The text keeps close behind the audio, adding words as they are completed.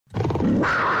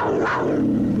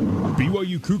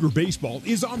BYU Cougar Baseball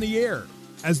is on the air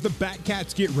as the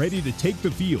Batcats get ready to take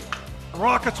the field.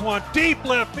 Rockets one deep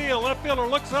left field. Left fielder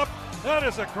looks up. That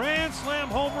is a grand slam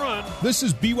home run. This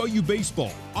is BYU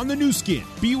Baseball on the new skin,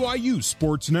 BYU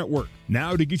Sports Network.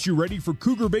 Now to get you ready for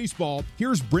Cougar Baseball,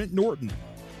 here's Brent Norton.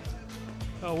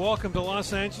 Welcome to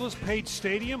Los Angeles, Page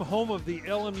Stadium, home of the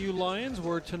LMU Lions,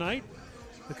 where tonight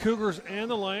the Cougars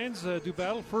and the Lions do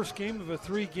battle. First game of a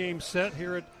 3-game set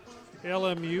here at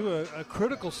LMU, a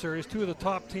critical series. Two of the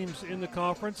top teams in the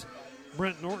conference.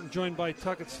 Brent Norton joined by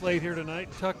Tuckett Slade here tonight.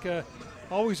 Tuck,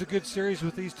 always a good series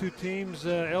with these two teams.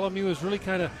 LMU has really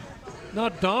kind of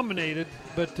not dominated,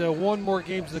 but won more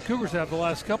games than the Cougars have the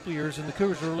last couple of years, and the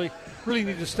Cougars really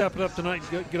need to step it up tonight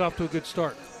and get off to a good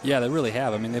start. Yeah, they really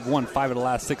have. I mean, they've won 5 of the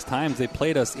last 6 times. They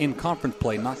played us in conference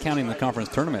play, not counting the conference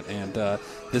tournament. And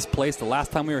this place, the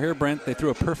last time we were here, Brent, they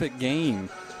threw a perfect game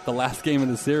the last game of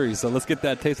the series. So let's get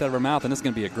that taste out of our mouth, and it's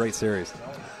going to be a great series.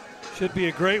 Should be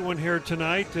a great one here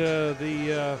tonight.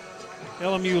 The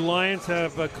LMU Lions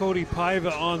have Cody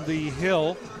Paiva on the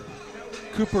hill.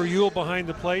 Cooper Ewell behind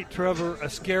the plate. Trevor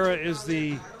Esquera is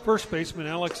the first baseman.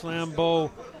 Alex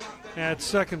Lambeau at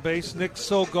second base. Nick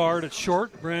Sogard at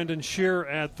short. Brandon Shear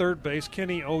at third base.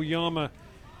 Kenny Oyama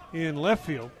in left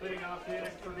field.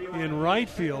 In right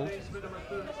field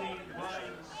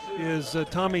is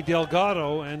Tommy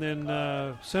Delgado, and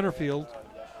then center field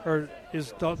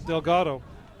is Delgado.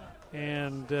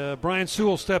 And Brian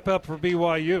Sewell step up for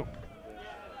BYU.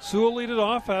 Sewell lead it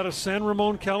off out of San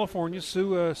Ramon, California.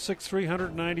 Sue, a 6'3",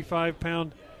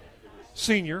 195-pound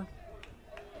senior.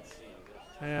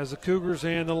 As the Cougars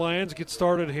and the Lions get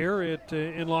started here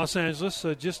in Los Angeles,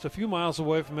 just a few miles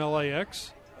away from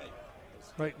LAX,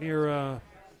 right near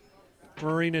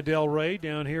Marina Del Rey,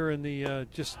 down here in the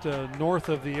just north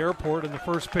of the airport. And the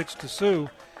first pitch to Sue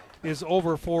is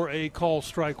over for a call,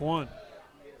 strike one.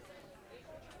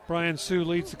 Brian Sue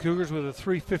leads the Cougars with a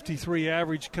 .353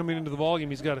 average coming into the ballgame.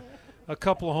 He's got a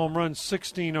couple of home runs,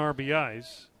 16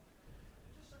 RBIs.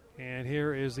 And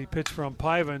here is the pitch from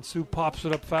Paiva, and Sue pops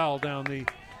it up foul down the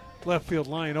left field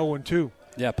line, 0-2.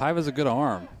 Yeah, Paiva's a good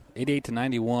arm.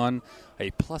 88-91,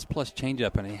 a plus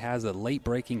changeup, and he has a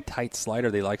late-breaking tight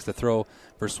slider that he likes to throw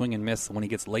for swing and miss when he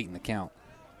gets late in the count.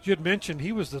 You had mentioned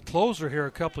he was the closer here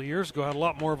a couple of years ago, had a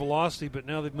lot more velocity, but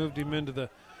now they've moved him into the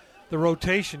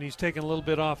rotation. He's taken a little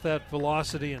bit off that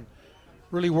velocity and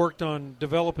really worked on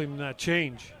developing that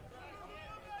change.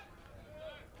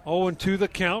 0-2 the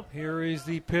count. Here is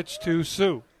the pitch to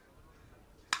Sue.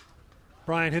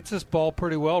 Brian hits this ball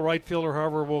pretty well. Right fielder,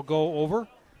 however, will go over,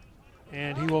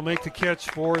 and he will make the catch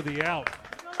for the out.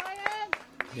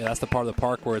 Yeah, that's the part of the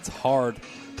park where it's hard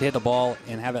to hit the ball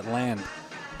and have it land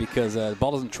because the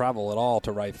ball doesn't travel at all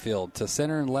to right field. To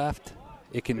center and left,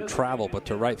 it can travel, but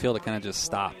to right field, it kind of just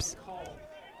stops.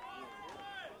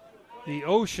 The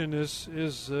ocean is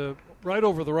right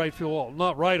over the right field wall.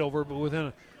 Not right over, but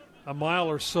within a mile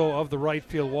or so of the right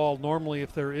field wall. Normally,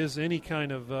 if there is any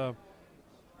kind of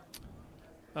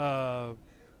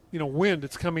wind,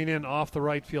 it's coming in off the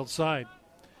right field side.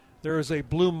 There is a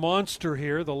blue monster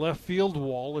here, the left field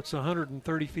wall. It's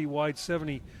 130 feet wide,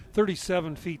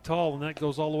 37 feet tall, and that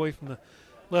goes all the way from the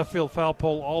left field foul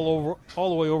pole all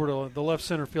the way over to the left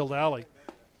center field alley.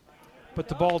 But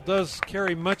the ball does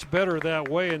carry much better that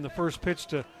way, and the first pitch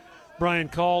to Brian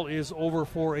Call is over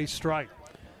for a strike.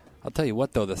 I'll tell you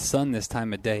what, though, the sun this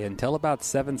time of day, until about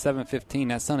 7:15,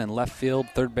 that sun in left field,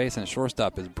 third base, and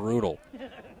shortstop is brutal.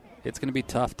 It's going to be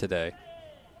tough today.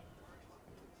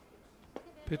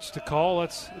 Pitch to Call.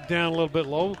 That's down a little bit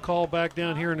low. Call back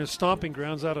down here in his stomping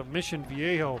grounds out of Mission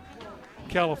Viejo,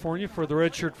 California, for the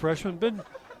redshirt freshman. Been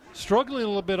struggling a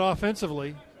little bit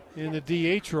offensively in the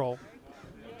DH role.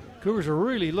 Cougars are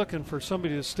really looking for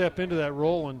somebody to step into that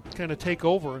role and kind of take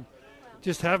over, and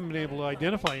just haven't been able to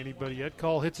identify anybody yet.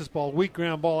 Call hits this ball, weak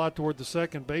ground ball out toward the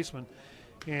second baseman,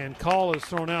 and Call is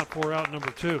thrown out for out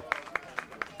number 2.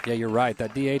 Yeah, you're right.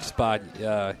 That DH spot,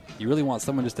 you really want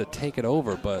someone just to take it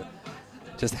over, but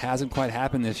just hasn't quite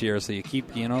happened this year, so you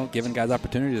keep, giving guys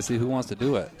opportunity to see who wants to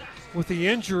do it. With the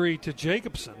injury to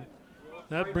Jacobson,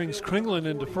 that brings Kringlen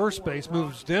into first base,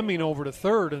 moves Deming over to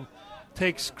third, and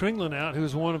takes Kringlen out,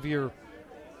 who's one of your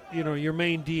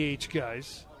main DH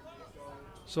guys.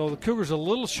 So the Cougars a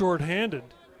little short-handed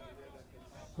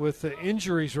with the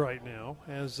injuries right now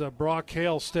as Brock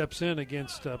Hale steps in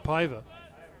against Paiva.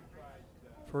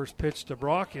 First pitch to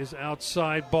Brock is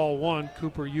outside, ball 1.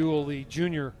 Cooper Ewell, the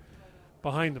junior,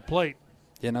 behind the plate.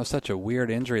 Such a weird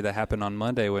injury that happened on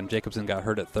Monday when Jacobson got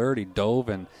hurt at third. He dove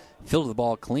and fielded the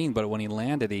ball clean, but when he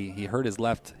landed, he hurt his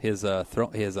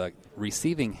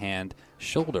receiving hand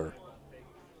shoulder.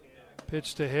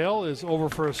 Pitch to Hale is over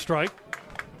for a strike.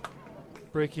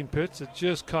 Breaking pitch. It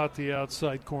just caught the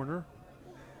outside corner.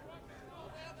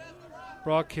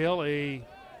 Brock Hale, a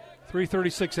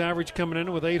 .336 average coming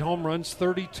in with 8 home runs,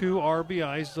 32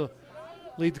 RBIs to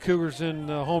lead the Cougars in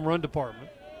the home run department.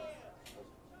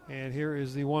 And here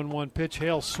is the 1-1 pitch.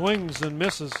 Hale swings and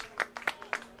misses.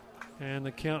 And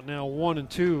the count now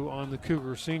 1-2 on the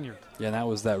Cougar senior. Yeah, that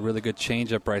was that really good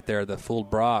changeup right there that fooled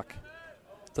Brock.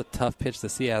 It's a tough pitch to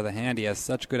see out of the hand. He has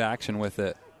such good action with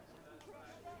it.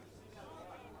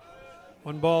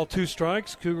 1 ball, 2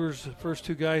 strikes. Cougars' first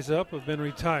 2 guys up have been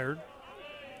retired.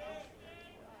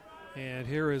 And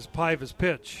here is Paiva's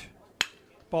pitch.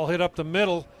 Ball hit up the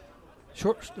middle.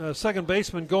 Second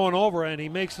baseman going over, and he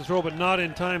makes the throw, but not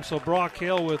in time. So Brock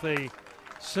Hale with a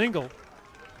single.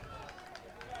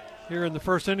 Here in the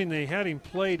first inning, they had him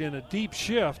played in a deep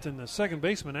shift, and the second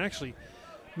baseman actually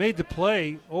made the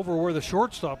play over where the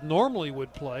shortstop normally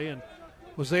would play and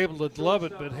was able to glove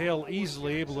it, but Hale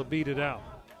easily able to beat it out.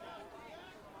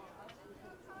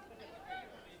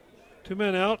 2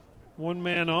 men out, 1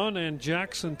 man on, and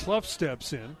Jackson Clough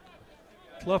steps in.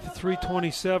 Clough, a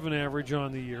 .327 average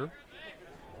on the year.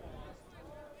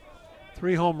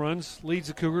 3 home runs, leads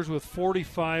the Cougars with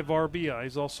 45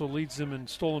 RBIs, also leads them in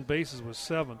stolen bases with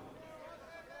 7.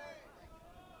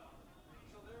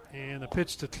 And the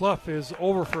pitch to Clough is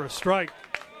over for a strike.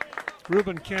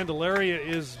 Ruben Candelaria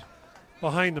is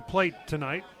behind the plate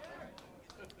tonight.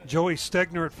 Joey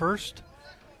Stegner at first,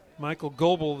 Michael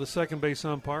Goebel, the second base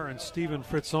umpire, and Stephen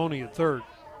Fritzoni at third.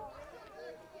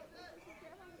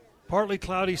 Partly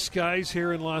cloudy skies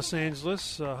here in Los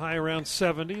Angeles, high around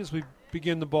 70 as we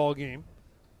begin the ball game.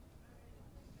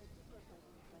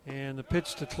 And the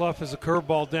pitch to Clough is a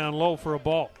curveball down low for a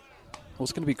ball. Well,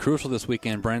 it's going to be crucial this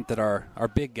weekend, Brent, that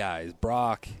our big guys,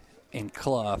 Brock and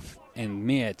Clough and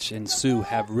Mitch and Sue,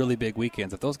 have really big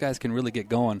weekends. If those guys can really get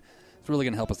going, it's really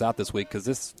going to help us out this week because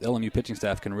this LMU pitching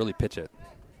staff can really pitch it.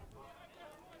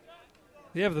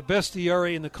 They have the best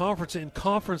ERA in the conference in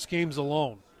conference games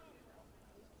alone.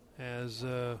 As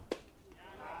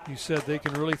you said, they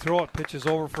can really throw it. Pitches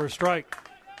over for a strike.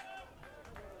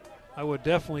 I would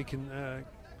definitely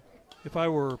if I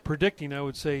were predicting, I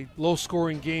would say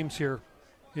low-scoring games here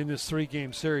in this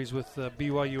 3-game series with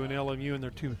BYU and LMU and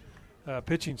their 2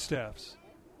 pitching staffs.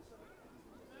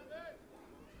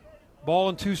 Ball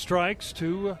and 2 strikes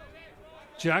to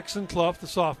Jackson Clough, the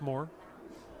sophomore.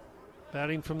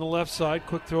 Batting from the left side,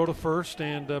 quick throw to first,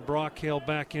 and Brock Hale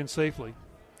back in safely.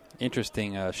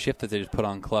 Interesting shift that they just put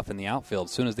on Clough in the outfield.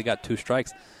 As soon as they got 2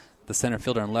 strikes, the center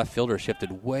fielder and left fielder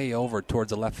shifted way over towards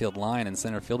the left field line, and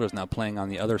center fielder is now playing on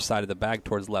the other side of the bag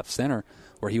towards left center,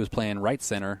 where he was playing right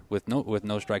center with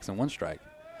no strikes and 1 strike.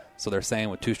 So they're saying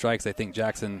with 2 strikes, they think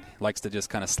Jackson likes to just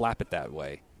kind of slap it that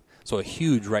way. So a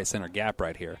huge right center gap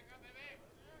right here.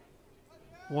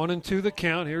 1-2 the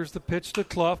count. Here's the pitch to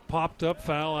Clough, popped up,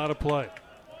 foul, out of play.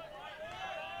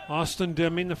 Austin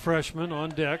Deming, the freshman, on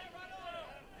deck.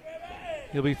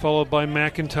 He'll be followed by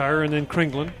McIntyre and then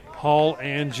Kringlen, Hall,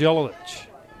 and Jelovich.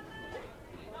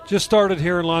 Just started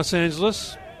here in Los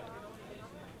Angeles.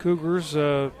 Cougars,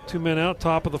 2 men out,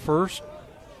 top of the first.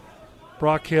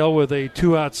 Brock Hale with a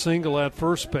 2-out single at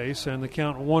first base, and the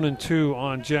count 1-2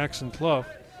 on Jackson Clough.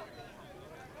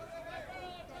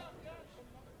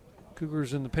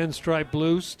 Cougars in the pinstripe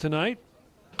blues tonight.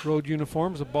 Road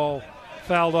uniforms, a ball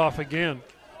fouled off again.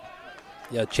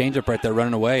 Yeah, changeup right there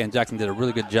running away, and Jackson did a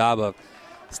really good job of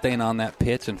staying on that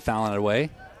pitch and fouling it away.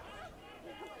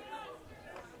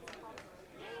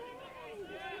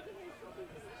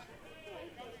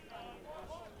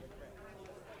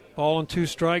 Ball and 2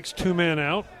 strikes, 2 men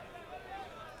out.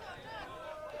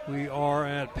 We are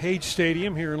at Page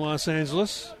Stadium here in Los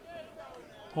Angeles,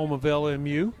 home of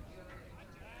LMU.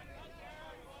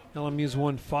 LMU's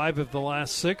won 5 of the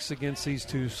last 6 against these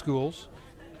 2 schools.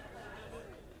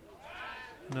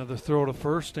 Another throw to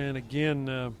first, and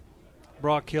again,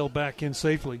 Brock Hale back in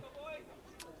safely.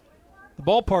 The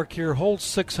ballpark here holds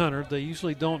 600. They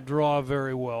usually don't draw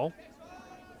very well.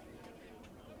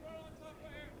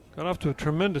 Got off to a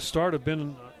tremendous start. Have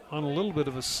been on a little bit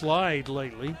of a slide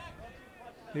lately.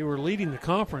 They were leading the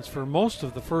conference for most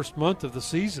of the first month of the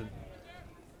season.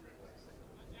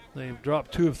 They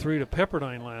dropped 2 of 3 to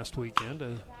Pepperdine last weekend.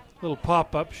 A little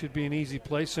pop-up should be an easy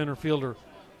play. Center fielder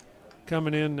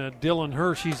coming in, Dylan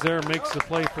Hirsch. He's there, makes the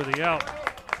play for the out.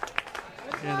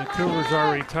 And the Cougars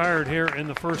are retired here in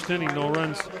the first inning. No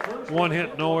runs, 1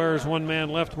 hit, no errors, 1 man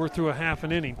left. We're through a half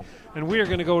an inning. And we are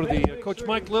going to go to the Coach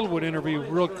Mike Littlewood interview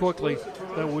real quickly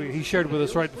that he shared with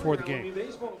us right before the game.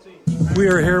 We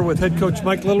are here with head coach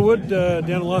Mike Littlewood down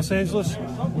in Los Angeles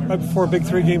right before a big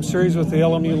 3-game series with the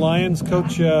LMU Lions.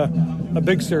 Coach, a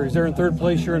big series. They're in third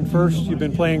place. You're in first. You've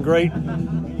been playing great.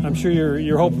 I'm sure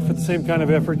you're hoping for the same kind of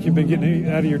effort you've been getting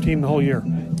out of your team the whole year.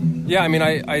 Yeah, I mean,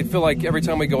 I feel like every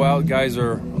time we go out, guys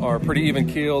are pretty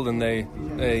even-keeled, and they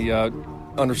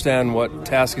understand what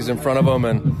task is in front of them,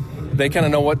 and they kind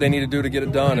of know what they need to do to get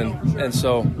it done. And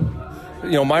so,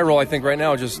 my role, I think, right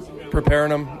now is just preparing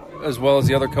them as well as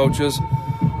the other coaches,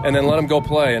 and then let them go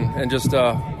play and just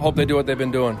hope they do what they've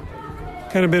been doing.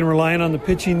 Kind of been relying on the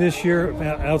pitching this year,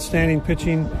 outstanding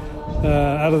pitching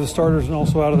out of the starters and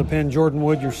also out of the pen. Jordan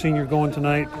Wood, your senior, going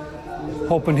tonight,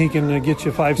 hoping he can get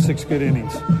you 5-6 good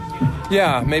innings.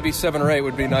 Yeah, maybe 7 or 8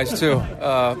 would be nice too.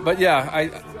 But yeah,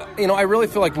 I really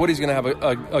feel like Woody's going to have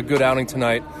a good outing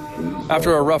tonight.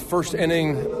 After a rough first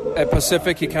inning at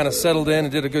Pacific, he kind of settled in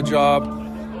and did a good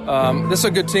job. This is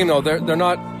a good team though. They're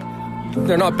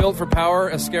not built for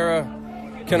power. Esquera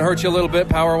can hurt you a little bit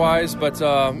power-wise, but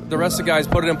the rest of the guys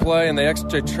put it in play and they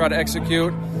try to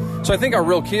execute. So I think our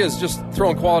real key is just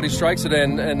throwing quality strikes at it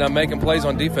and making plays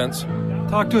on defense.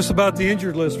 Talk to us about the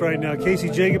injured list right now. Casey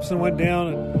Jacobson went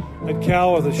down at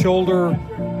Cal with a shoulder.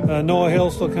 Noah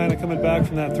Hill still kind of coming back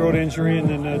from that throat injury, and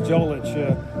then Jelic.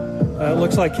 It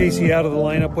looks like Casey out of the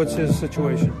lineup. What's his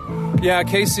situation? Yeah,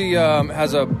 Casey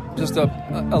has just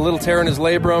a little tear in his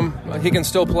labrum. He can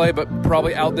still play, but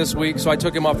probably out this week. So I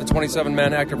took him off the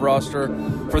 27-man active roster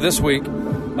for this week.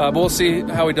 But we'll see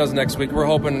how he does next week. We're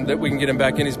hoping that we can get him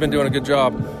back in. He's been doing a good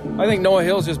job. I think Noah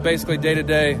Hill's just basically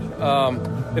day-to-day.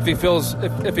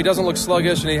 If he doesn't look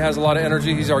sluggish and he has a lot of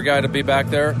energy, he's our guy to be back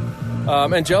there.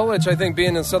 And Jelic, I think,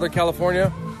 being in Southern California,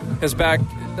 his back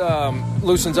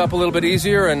loosens up a little bit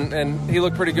easier, and he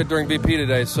looked pretty good during BP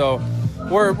today. So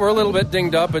we're a little bit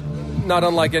dinged up, but not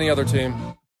unlike any other team.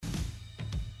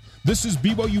 This is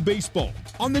BYU Baseball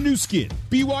on the new skin,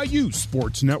 BYU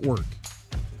Sports Network.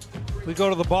 We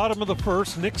go to the bottom of the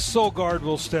first. Nick Sogard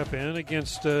will step in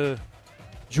against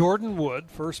Jordan Wood.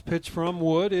 First pitch from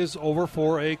Wood is over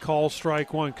for a call,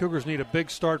 strike one. Cougars need a big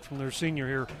start from their senior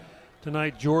here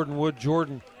tonight, Jordan Wood.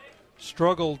 Jordan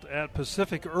struggled at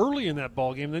Pacific early in that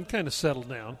ball game, then kind of settled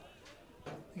down. I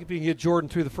think if you can get Jordan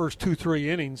through the first 2-3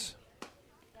 innings,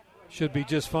 should be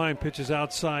just fine. Pitches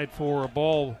outside for a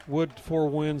ball. Wood 4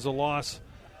 wins, a loss,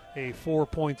 a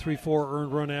 4.34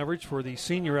 earned run average for the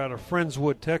senior out of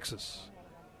Friendswood, Texas.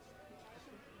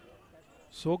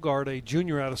 Sogard, a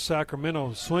junior out of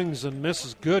Sacramento, swings and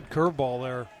misses. Good curveball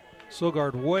there.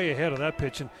 Sogard way ahead of that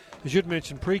pitch. And as you'd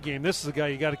mentioned pregame, this is a guy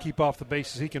you got to keep off the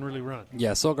bases. He can really run.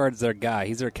 Yeah, Sogard's their guy.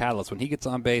 He's their catalyst. When he gets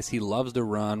on base, he loves to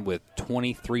run with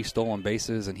 23 stolen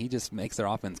bases, and he just makes their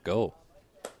offense go.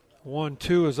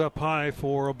 1-2 is up high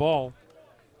for a ball.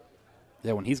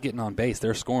 Yeah, when he's getting on base,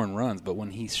 they're scoring runs. But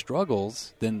when he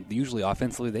struggles, then usually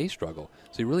offensively they struggle.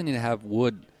 So you really need to have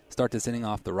Wood start this inning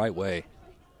off the right way.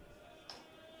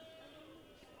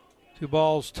 2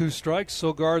 balls, 2 strikes.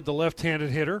 Sogard, the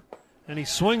left-handed hitter. And he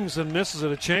swings and misses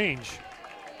at a change.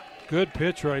 Good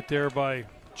pitch right there by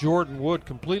Jordan Wood.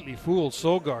 Completely fooled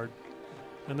Sogard.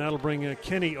 And that'll bring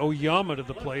Kenny Oyama to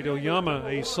the plate. Oyama,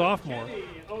 a sophomore.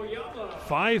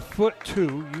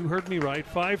 5'2", you heard me right,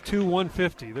 5'2",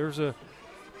 150. There's a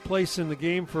place in the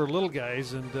game for little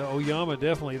guys, and Oyama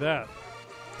definitely that.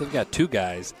 They've got 2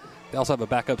 guys. They also have a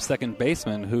backup second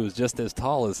baseman who's just as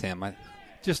tall as him.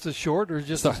 Just as short or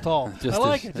just as tall? I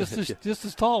like it. Just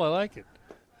as tall. I like it.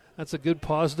 That's a good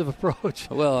positive approach.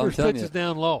 Well, I'm First telling pitch you, is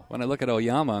down low. When I look at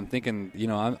Oyama, I'm thinking,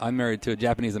 I'm married to a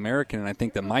Japanese American, and I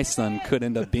think that my son could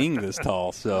end up being this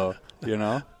tall. So,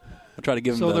 I'll try to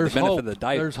give him the benefit of the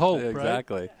doubt. There's hope,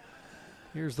 exactly. Right?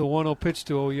 Here's the 1-0 pitch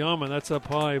to Oyama. That's up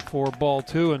high for ball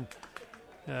 2,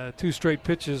 and 2 straight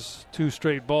pitches, 2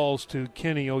 straight balls to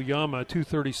Kenny Oyama, a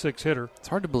 236 hitter. It's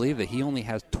hard to believe that he only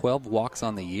has 12 walks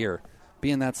on the year.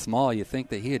 Being that small, you think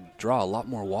that he'd draw a lot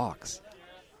more walks.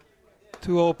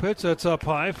 2-0 pitch, that's up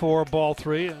high for ball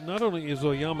 3. Not only is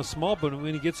Oyama small, but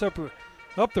when he gets up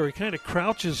there, he kind of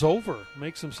crouches over,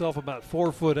 makes himself about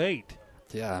 4'8".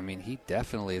 Yeah, he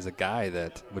definitely is a guy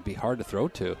that would be hard to throw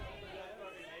to.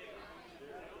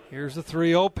 Here's the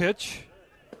 3-0 pitch.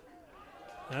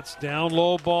 That's down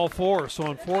low, ball 4. So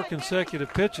on 4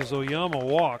 consecutive pitches, Oyama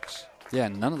walks. Yeah,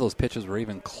 none of those pitches were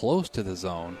even close to the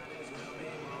zone.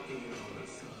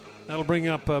 That'll bring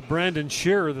up Brandon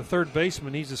Shearer, the third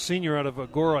baseman. He's a senior out of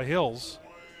Agora Hills.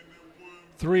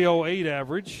 308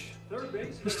 average.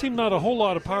 This team not a whole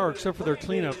lot of power except for their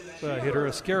cleanup hitter,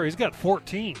 Esquera. He's got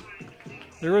 14.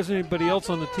 There isn't anybody else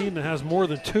on the team that has more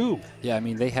than 2. Yeah,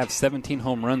 they have 17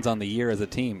 home runs on the year as a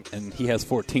team, and he has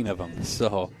 14 of them.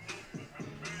 So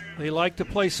they like to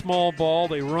play small ball.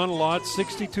 They run a lot,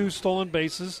 62 stolen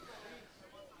bases.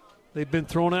 They've been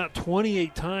thrown out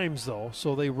 28 times, though,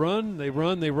 so they run. They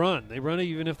run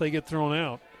even if they get thrown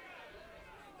out.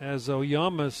 As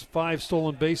Oyama's 5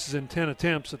 stolen bases in 10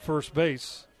 attempts at first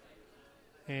base,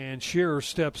 and Shearer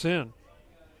steps in.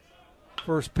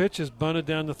 First pitch is bunted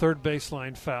down the third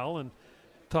baseline, foul, and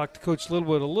talked to Coach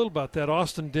Littlewood a little about that.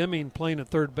 Austin Deming playing at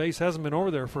third base, hasn't been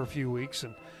over there for a few weeks,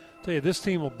 and I'll tell you, this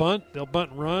team will bunt. They'll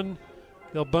bunt and run.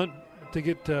 They'll bunt to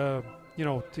get to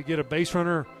get a base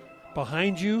runner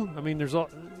behind you. I mean,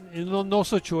 in no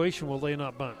situation will they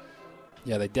not bunt.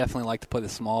 Yeah, they definitely like to play the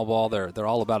small ball. They're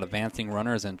all about advancing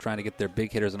runners and trying to get their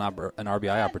big hitters an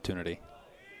RBI opportunity.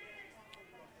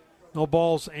 No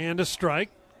balls and a strike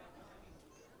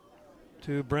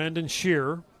to Brandon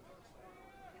Shearer.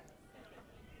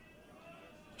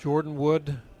 Jordan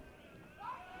Wood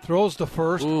throws to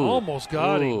first. Almost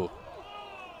got him.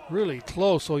 Really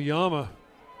close. Oyama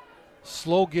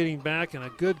slow getting back, and a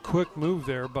good quick move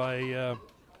there by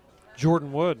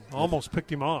Jordan Wood. Almost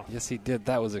picked him off. Yes, he did.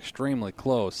 That was extremely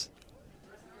close.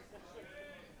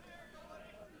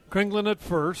 Kringlin at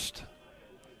first.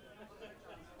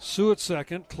 Sue at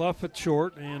second. Clough at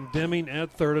short. And Deming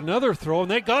at third. Another throw, and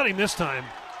they got him this time.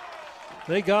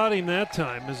 They got him that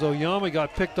time as Oyama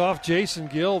got picked off. Jason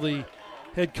Gill, the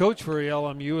head coach for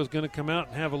LMU, is going to come out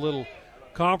and have a little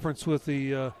conference with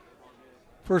the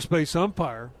first base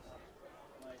umpire.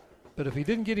 But if he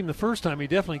didn't get him the first time, he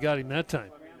definitely got him that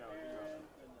time.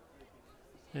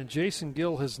 And Jason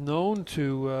Gill has known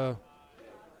to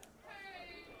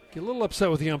get a little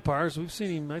upset with the umpires. I've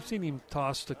seen him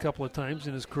tossed a couple of times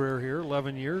in his career here,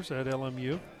 11 years at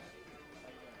LMU.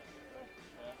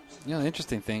 You know, the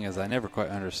interesting thing is I never quite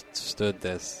understood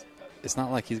this. It's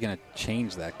not like he's going to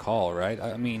change that call, right?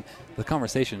 I mean, the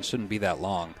conversation shouldn't be that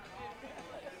long.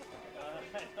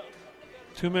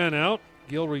 2 men out.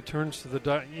 Gill returns to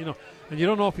the and you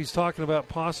don't know if he's talking about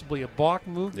possibly a balk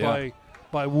move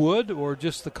by Wood or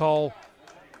just the call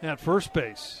at first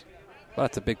base. Well,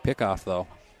 that's a big pickoff, though.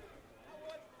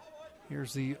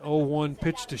 Here's the 0-1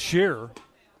 pitch to Shearer.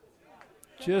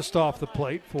 Just off the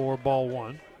plate for ball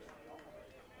 1.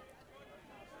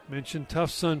 Mentioned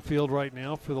tough Sunfield right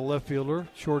now for the left fielder,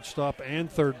 shortstop,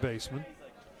 and third baseman.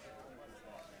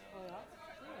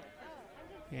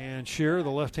 And Shearer,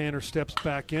 the left-hander, steps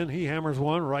back in. He hammers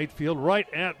one right field, right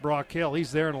at Brock Hale.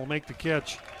 He's there and will make the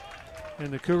catch. And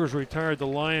the Cougars retired the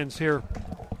Lions here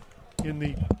in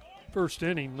the first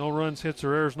inning. No runs, hits,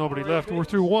 or errors, nobody left. We're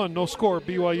through 1, no score,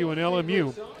 BYU and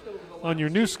LMU on your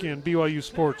new skin, BYU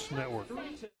Sports Network.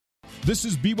 This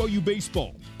is BYU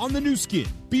Baseball on the new skin,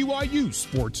 BYU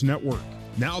Sports Network.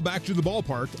 Now back to the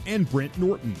ballpark and Brent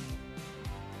Norton.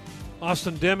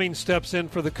 Austin Deming steps in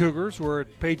for the Cougars. We're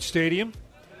at Page Stadium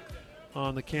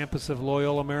on the campus of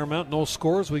Loyola Marymount. No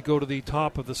scores. We go to the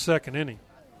top of the second inning.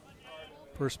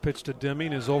 First pitch to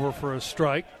Deming is over for a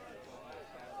strike.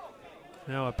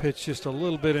 Now a pitch just a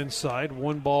little bit inside.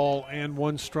 1 ball and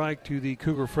 1 strike to the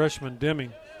Cougar freshman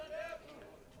Deming.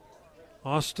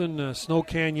 Austin, Snow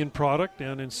Canyon product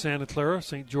down in Santa Clara,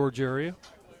 St. George area.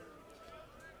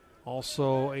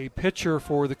 Also a pitcher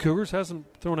for the Cougars.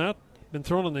 Hasn't been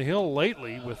thrown on the hill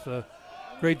lately with a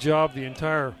great job the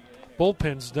entire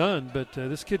bullpen's done, but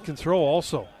this kid can throw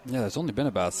also. Yeah, there's only been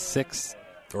about 6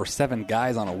 or 7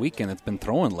 guys on a weekend that's been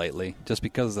throwing lately just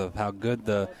because of how good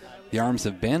the arms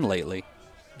have been lately.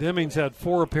 Deming's had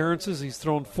 4 appearances. He's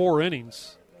thrown 4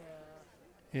 innings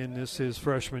in his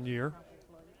freshman year.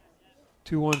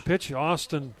 2-1 pitch.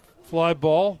 Austin fly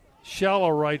ball.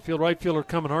 Shallow right field. Right fielder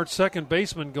coming hard. Second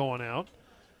baseman going out.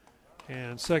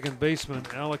 And second baseman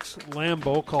Alex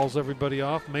Lambo calls everybody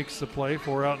off, makes the play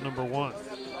for out number 1.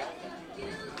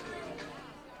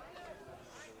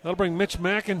 That'll bring Mitch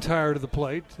McIntyre to the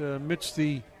plate. Mitch,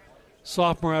 the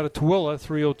sophomore out of Tooele,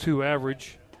 302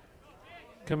 average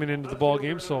coming into the ball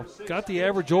game. So got the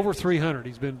average over 300.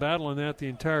 He's been battling that the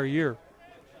entire year.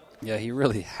 Yeah, he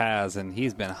really has, and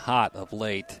he's been hot of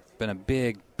late. Been a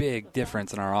big, big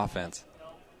difference in our offense.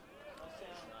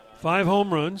 5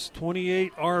 home runs,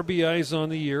 28 RBIs on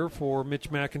the year for Mitch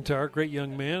McIntyre. Great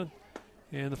young man.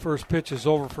 And the first pitch is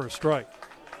over for a strike.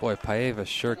 Boy, Paiva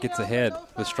sure gets ahead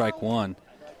with strike 1.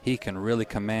 He can really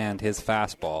command his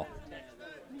fastball.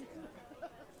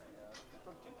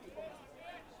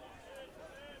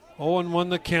 Oh, and 1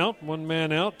 the count. 1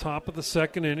 man out, top of the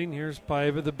second inning. Here's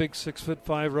Paiva, the big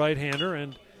 6'5" right-hander,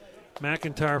 and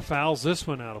McIntyre fouls this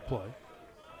one out of play.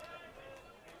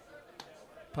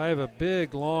 Paiva,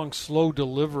 big, long, slow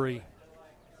delivery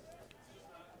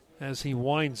as he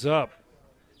winds up.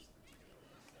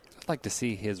 I'd like to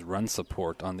see his run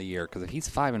support on the year, because if he's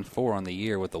 5-4 on the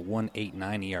year with a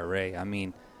 1.89 ERA, I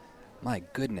mean, my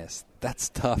goodness, that's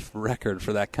tough record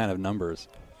for that kind of numbers.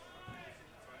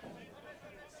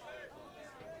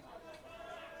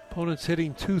 Opponent's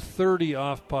hitting 230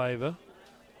 off Paiva.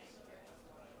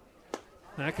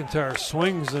 McIntyre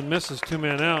swings and misses, 2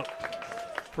 men out.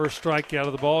 First strikeout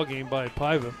of the ball game by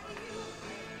Paiva.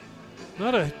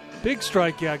 Not a big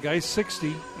strikeout guy,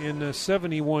 60 in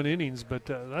 71 innings, but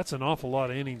that's an awful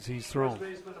lot of innings he's thrown.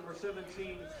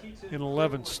 In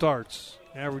 11 starts,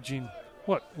 averaging,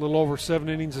 a little over 7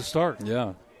 innings a start.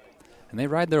 Yeah. And they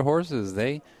ride their horses.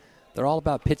 They're all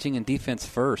about pitching and defense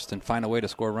first and find a way to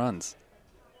score runs.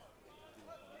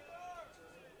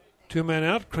 2 men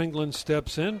out, Kringlen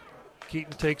steps in.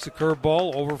 Keaton takes a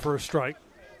curveball over for a strike.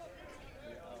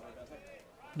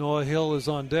 Noah Hill is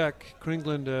on deck.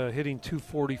 Kringlen hitting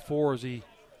 244 as he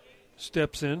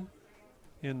steps in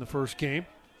the first game.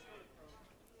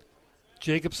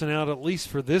 Jacobson out at least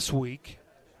for this week.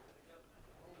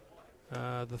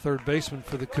 The third baseman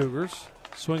for the Cougars.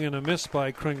 Swing and a miss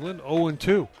by Kringlen,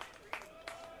 0-2.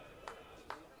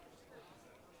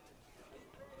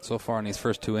 So far in these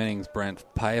first 2 innings, Brent,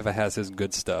 Paiva has his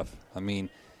good stuff. I mean,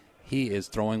 he is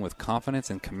throwing with confidence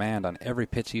and command on every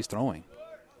pitch he's throwing.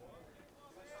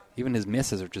 Even his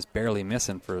misses are just barely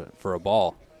missing for a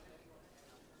ball.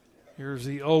 Here's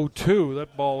the 0-2.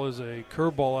 That ball is a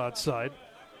curveball outside.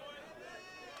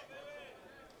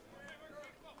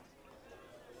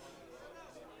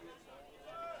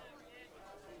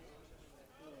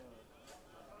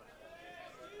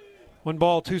 One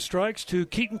ball, 2 strikes to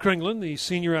Keaton Kringlen, the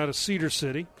senior out of Cedar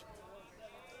City.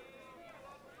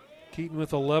 Keaton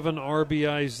with 11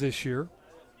 RBIs this year.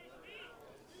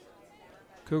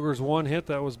 Cougars 1 hit.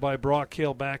 That was by Brock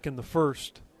Hale back in the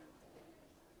first.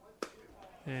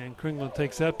 And Kringlen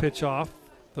takes that pitch off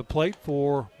the plate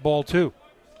for ball 2.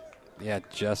 Yeah,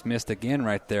 just missed again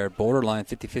right there. Borderline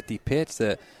 50-50 pitch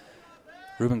that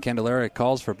Ruben Candelaria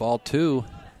calls for ball 2.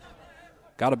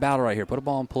 Got a battle right here. Put a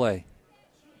ball in play.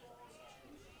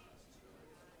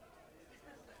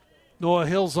 Noah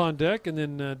Hill's on deck, and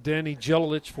then Danny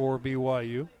Jelilich for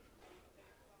BYU.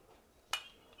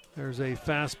 There's a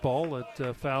fastball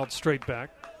that fouled straight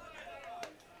back.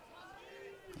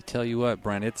 I tell you what,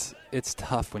 Brent, it's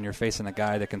tough when you're facing a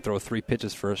guy that can throw 3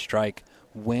 pitches for a strike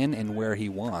when and where he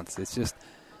wants. It's just,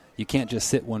 you can't just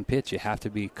sit one pitch. You have to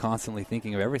be constantly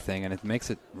thinking of everything, and it makes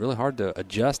it really hard to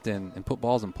adjust and put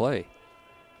balls in play.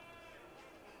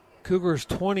 Cougars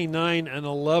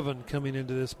 29-11 coming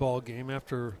into this ball game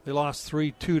after they lost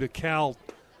 3-2 to Cal.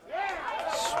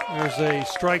 There's a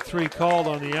strike 3 called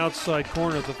on the outside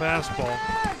corner of the fastball.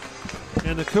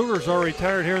 And the Cougars are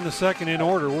retired here in the second in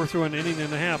order. We're through an inning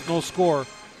and a half, no score.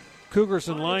 Cougars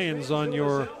and Lions on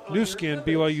your new skin,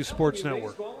 BYU Sports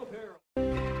Network.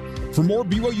 For more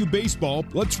BYU baseball,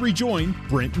 let's rejoin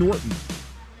Brent Norton.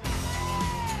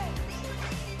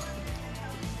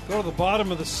 Go to the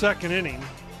bottom of the second inning.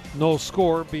 No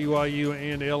score, BYU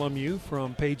and LMU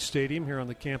from Page Stadium here on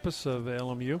the campus of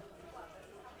LMU.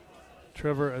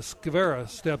 Trevor Escavera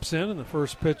steps in, and the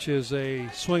first pitch is a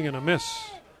swing and a miss.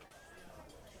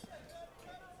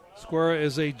 Escavera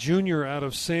is a junior out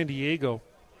of San Diego.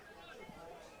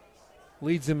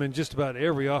 Leads them in just about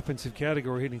every offensive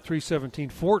category, hitting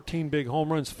 .317, 14 big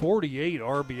home runs, 48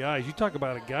 RBIs. You talk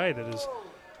about a guy that has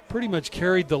pretty much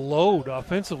carried the load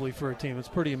offensively for a team. It's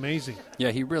pretty amazing.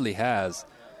 Yeah, he really has.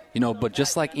 But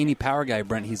just like any power guy,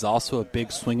 Brent, he's also a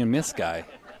big swing and miss guy.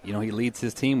 He leads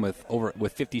his team with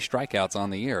 50 strikeouts on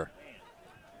the year.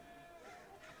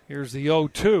 Here's the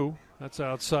 0-2. That's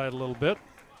outside a little bit.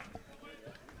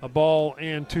 A ball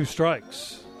and 2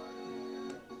 strikes.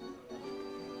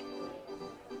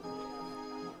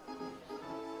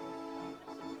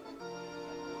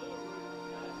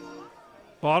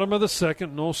 Bottom of the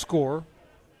second, no score.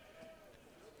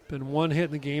 Been 1 hit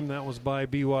in the game. That was by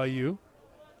BYU.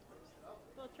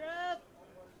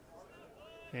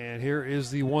 And here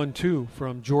is the 1-2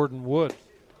 from Jordan Wood.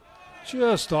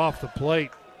 Just off the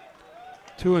plate.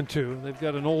 2-2. They've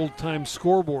got an old-time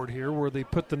scoreboard here where they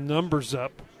put the numbers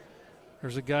up.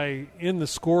 There's a guy in the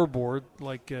scoreboard,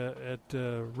 like at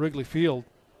Wrigley Field.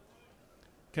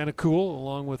 Kind of cool,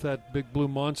 along with that big blue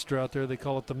monster out there. They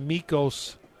call it the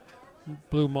Mikos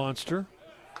Blue Monster.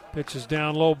 Pitch is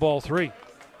down low, ball 3.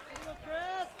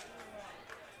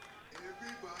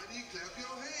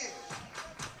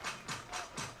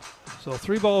 So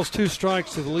 3 balls, 2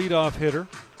 strikes to the leadoff hitter,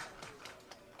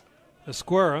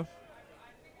 Esquera.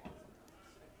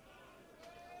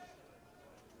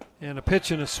 And a pitch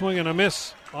and a swing and a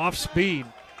miss off speed.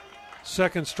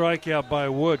 Second strikeout by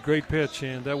Wood. Great pitch,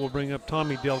 and that will bring up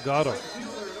Tommy Delgado.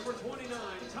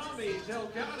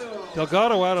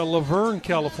 Delgado out of Laverne,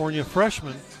 California,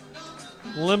 freshman.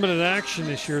 Limited action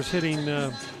this year, is hitting.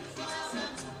 No,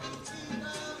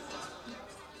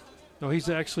 he's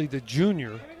actually the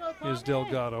junior is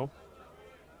Delgado.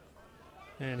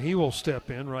 And he will step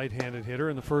in, right-handed hitter,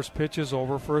 and the first pitch is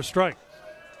over for a strike.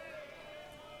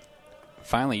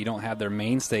 Finally, you don't have their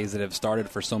mainstays that have started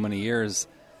for so many years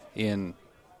in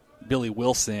Billy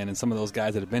Wilson and some of those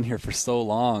guys that have been here for so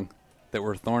long that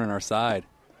were a thorn in our side.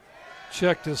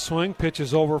 Checked his swing, pitch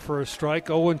is over for a strike,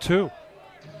 0-2.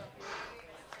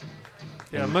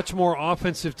 Yeah, much more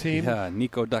offensive team. Yeah,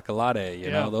 Nico Ducalade,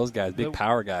 you know, those guys, big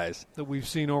power guys. That we've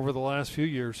seen over the last few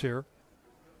years here.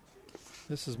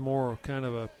 This is more kind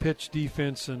of a pitch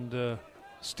defense and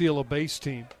steal a base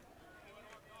team.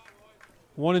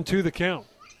 1-2 the count.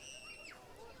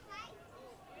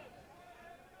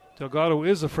 Delgado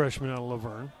is a freshman out of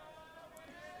Laverne.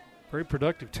 Very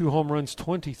productive. 2 home runs,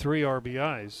 23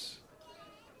 RBIs.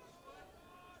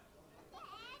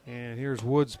 And here's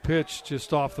Wood's pitch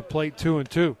just off the plate,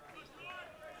 2-2.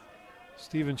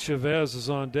 Steven Chavez is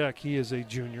on deck. He is a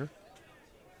junior.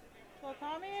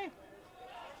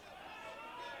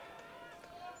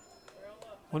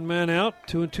 One man out,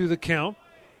 2-2 the count.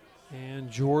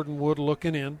 And Jordan Wood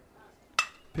looking in.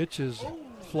 Pitch is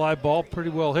fly ball, pretty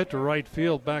well hit to right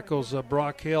field. Back goes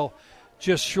Brock Hale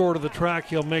just short of the track.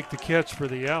 He'll make the catch for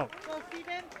the out.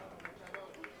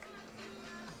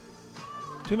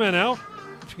 2 men out.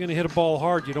 If you're going to hit a ball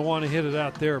hard, you don't want to hit it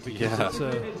out there because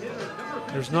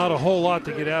there's not a whole lot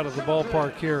to get out of the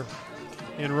ballpark here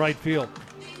in right field.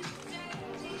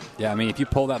 Yeah, I mean, if you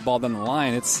pull that ball down the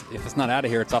line, if it's not out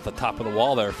of here, it's off the top of the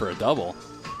wall there for a double.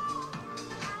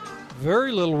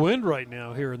 Very little wind right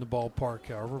now here in the ballpark,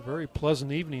 however. Very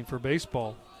pleasant evening for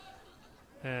baseball.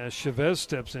 As Chavez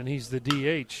steps in, he's the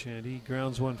DH, and he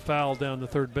grounds one foul down the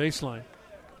third baseline.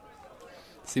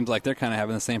 Seems like they're kind of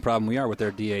having the same problem we are with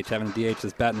their DH, having a DH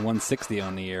that's batting 160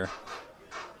 on the year.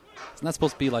 Isn't that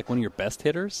supposed to be like one of your best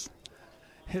hitters?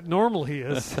 Hit normal he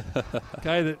is.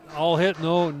 Guy that all hit,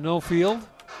 no field.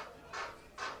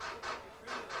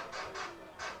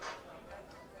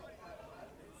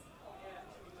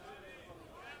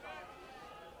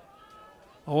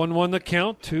 Oh, 1 the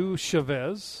count to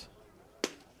Chavez.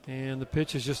 And the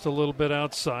pitch is just a little bit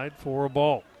outside for a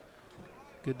ball.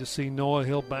 Good to see Noah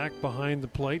Hill back behind the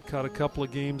plate. Caught a couple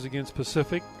of games against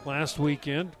Pacific last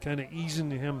weekend, kind of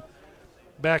easing him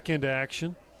back into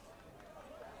action.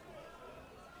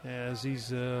 As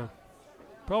he's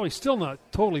probably still not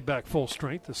totally back full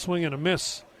strength. A swing and a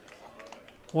miss.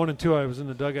 1-2. I was in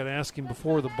the dugout asking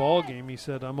before the ball game. He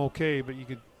said, I'm okay, but you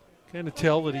could kind of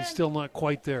tell that he's still not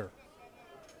quite there.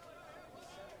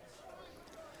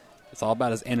 It's all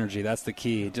about his energy. That's the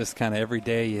key. Just kind of every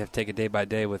day you have to take it day by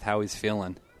day with how he's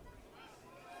feeling.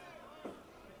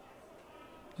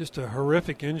 Just a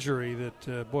horrific injury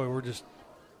that, we're just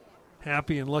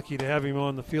happy and lucky to have him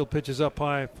on the field. Pitches up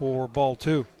high for ball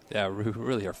 2. Yeah, we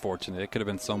really are fortunate. It could have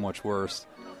been so much worse.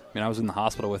 I mean, I was in the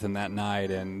hospital with him that night,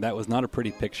 and that was not a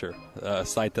pretty picture, a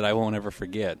sight that I won't ever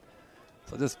forget.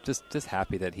 So just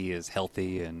happy that he is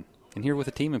healthy and here with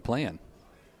the team and playing.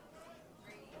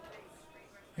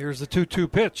 Here's the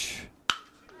 2-2 pitch.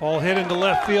 Ball hit into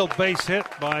left field, base hit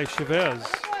by Chavez.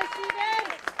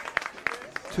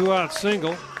 2-out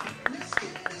single.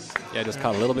 Yeah, just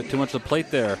caught a little bit too much of the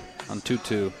plate there on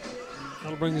 2-2.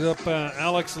 That brings up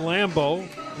Alex Lambo,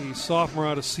 the sophomore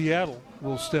out of Seattle,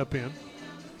 will step in.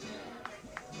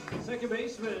 Second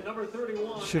baseman, number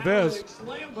 31. Chavez,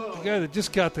 the guy that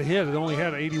just got the hit, had only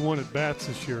had 81 at-bats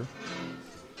this year.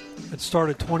 It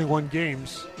started 21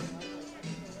 games.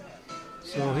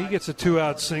 So he gets a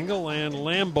 2-out single, and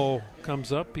Lambo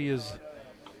comes up. He is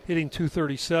hitting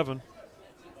 .237.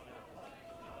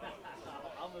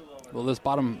 Well, this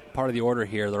bottom part of the order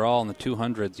here, they're all in the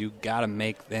 200s. You got to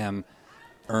make them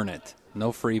earn it.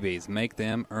 No freebies. Make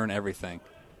them earn everything.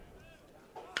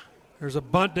 There's a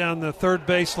bunt down the third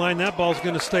baseline. That ball's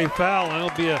going to stay foul, and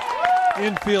it'll be an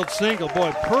infield single.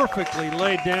 Boy, perfectly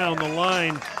laid down the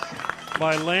line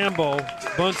by Lambo.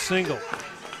 Bunt single.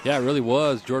 Yeah, it really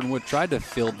was. Jordan Wood tried to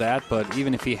field that, but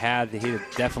even if he had, he'd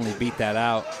have definitely beat that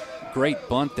out. Great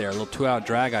bunt there, a little 2-out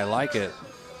drag. I like it.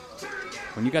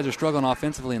 When you guys are struggling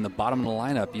offensively in the bottom of the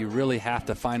lineup, you really have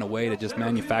to find a way to just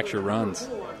manufacture runs.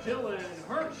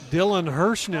 Dylan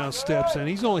Hirsch now steps in.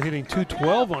 He's only hitting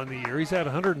 .212 on the year. He's had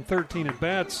 113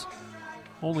 at-bats,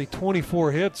 only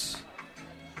 24 hits,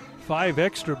 5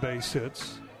 extra base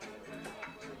hits.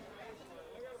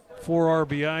 4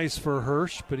 RBIs for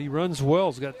Hirsch, but he runs well.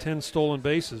 He's got 10 stolen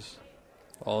bases.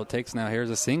 All it takes now here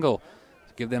is a single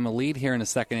to give them a lead here in the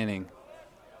second inning.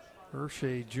 Hirsch,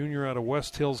 a junior out of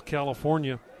West Hills,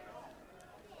 California.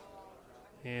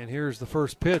 And here's the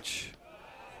first pitch.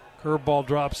 Curveball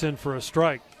drops in for a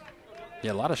strike.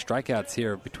 Yeah, a lot of strikeouts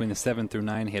here between the 7 through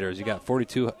 9 hitters. You got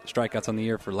 42 strikeouts on the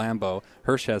year for Lambeau.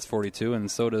 Hirsch has 42, and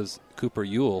so does Cooper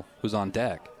Ewell, who's on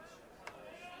deck.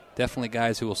 Definitely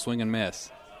guys who will swing and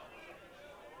miss.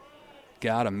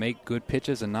 Got to make good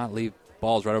pitches and not leave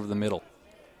balls right over the middle.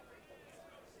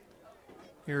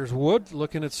 Here's Wood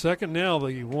looking at second now.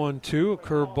 The 1-2, a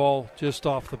curveball just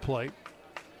off the plate.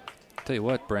 Tell you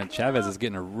what, Brent, Chavez is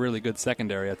getting a really good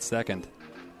secondary at second.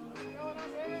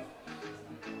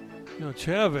 You know,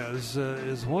 Chavez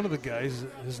is one of the guys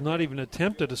that has not even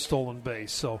attempted a stolen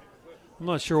base, so I'm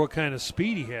not sure what kind of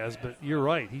speed he has, but you're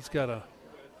right. He's got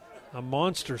a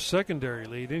monster secondary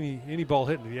lead. Any ball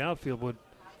hitting the outfield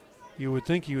you would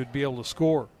think he would be able to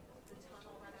score.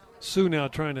 Sue now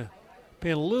paying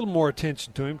a little more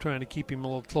attention to him, trying to keep him a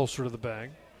little closer to the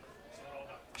bag.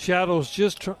 Shadows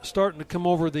just starting to come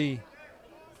over the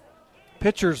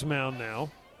pitcher's mound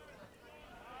now.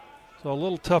 So a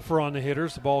little tougher on the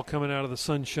hitters. The ball coming out of the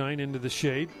sunshine into the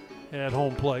shade at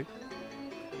home plate.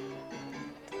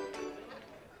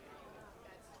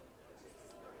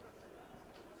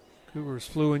 Cougars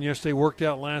flew in yesterday, worked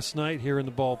out last night here in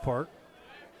the ballpark.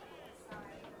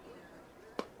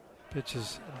 Pitch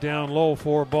is down low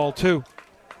for ball 2.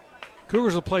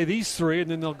 Cougars will play these 3,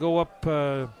 and then they'll go up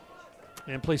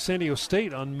and play San Diego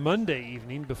State on Monday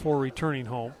evening before returning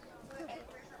home.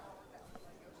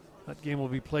 That game will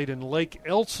be played in Lake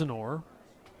Elsinore,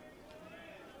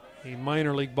 a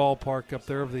minor league ballpark up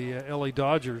there of the LA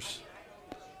Dodgers.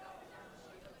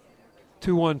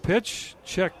 2-1 pitch.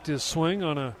 Checked his swing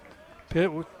on a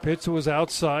pitch that was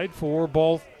outside for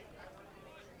ball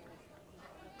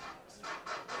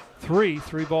 3.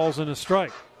 3 balls and a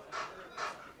strike.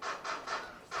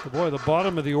 So, boy, the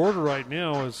bottom of the order right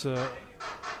now is a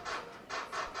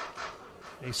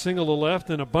single to left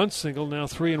and a bunt single. Now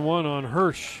 3-1 on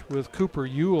Hirsch with Cooper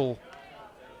Ewell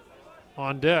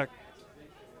on deck.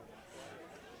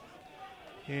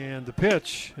 And the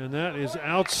pitch, and that is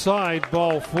outside,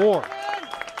 ball 4.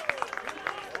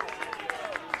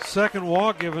 Second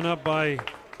walk given up by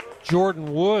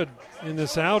Jordan Wood in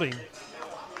this outing.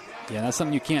 Yeah, that's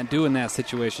something you can't do in that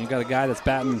situation. You got a guy that's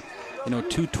batting,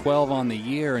 212 on the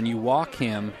year, and you walk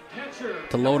him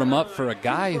to load him up for a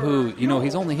guy who,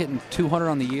 he's only hitting 200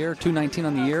 on the year, 219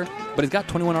 on the year, but he's got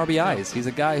 21 RBIs. He's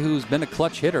a guy who's been a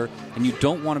clutch hitter, and you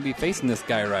don't want to be facing this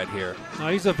guy right here.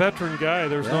 He's a veteran guy.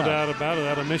 There's no doubt about it.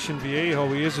 Out of Mission Viejo,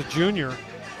 he is a junior.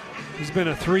 He's been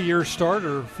a 3-year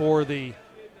starter for the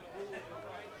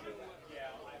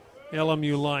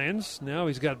LMU Lions. Now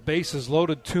he's got bases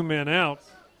loaded, 2 men out.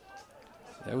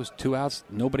 There was 2 outs,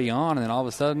 nobody on, and then all of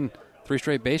a sudden, 3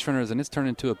 straight base runners, and it's turned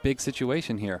into a big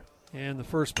situation here. And the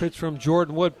first pitch from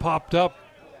Jordan Wood popped up,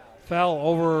 foul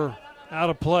over,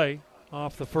 out of play,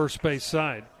 off the first base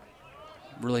side.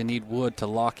 Really need Wood to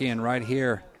lock in right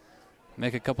here,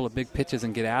 make a couple of big pitches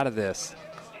and get out of this.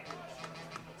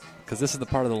 Because this is the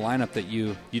part of the lineup that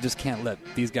you just can't let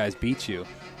these guys beat you.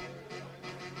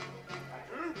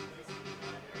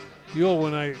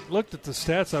 When I looked at the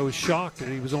stats, I was shocked that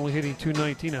he was only hitting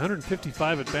 219,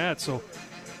 155 at bats. So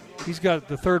he's got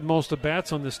the 3rd most at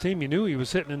bats on this team. You knew he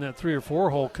was hitting in that 3 or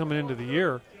 4 hole coming into the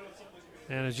year,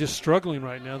 and is just struggling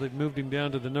right now. They've moved him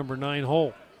down to the number 9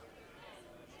 hole.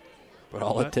 But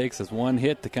all it takes is one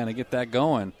hit to kind of get that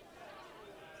going.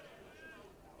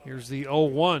 Here's the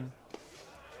 0-1.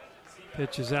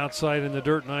 Pitch is outside in the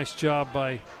dirt. Nice job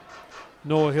by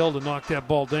Noah Hill to knock that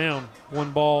ball down.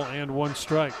 1 ball and 1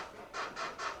 strike.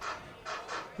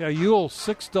 Yeah, Ewell,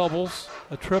 6 doubles,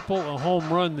 a triple, a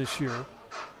home run this year.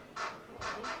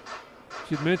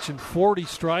 You mentioned 40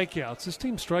 strikeouts. This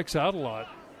team strikes out a lot.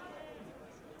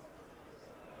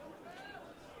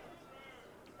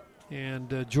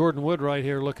 And Jordan Wood right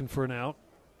here looking for an out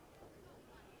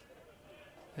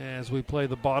as we play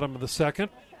the bottom of the second.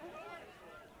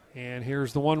 And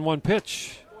here's the 1-1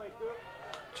 pitch.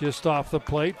 Just off the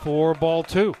plate for ball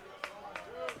 2.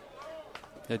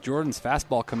 Yeah, Jordan's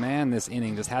fastball command this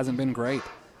inning just hasn't been great.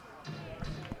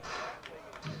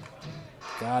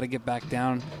 Got to get back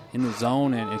down in the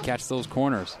zone and catch those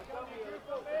corners.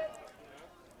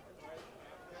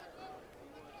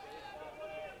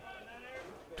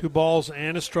 Two balls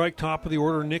and a strike, top of the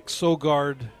order. Nick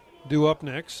Sogard due up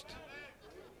next.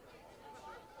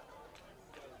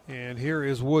 And here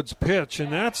is Wood's pitch,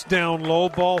 and that's down low,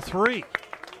 ball 3.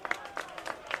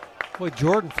 Boy,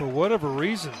 Jordan, for whatever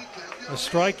reason, a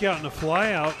strikeout and a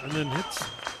flyout, and then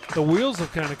the wheels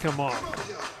have kind of come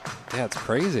off. Yeah, it's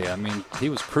crazy. I mean, he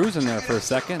was cruising there for a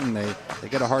second, and they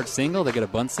get a hard single, they get a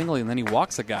bunt single, and then he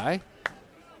walks a guy.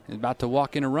 He's about to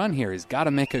walk in a run here. He's got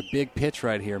to make a big pitch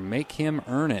right here. Make him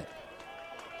earn it.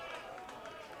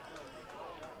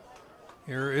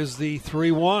 Here is the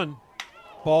 3-1.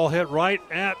 Ball hit right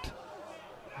at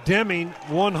Deming.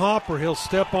 One hopper. He'll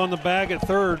step on the bag at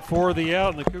third for the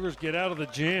out, and the Cougars get out of the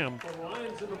jam.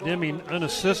 Deming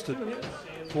unassisted.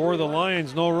 For the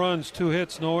Lions, no runs, 2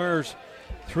 hits, no errors.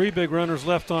 3 big runners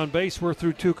left on base. We're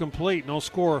through 2 complete. No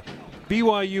score.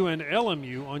 BYU and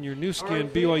LMU on your new skin,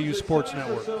 BYU Sports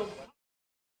Network.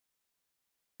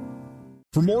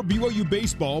 For more BYU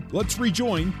baseball, let's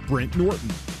rejoin Brent Norton.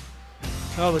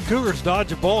 Oh, the Cougars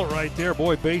dodge a bullet right there.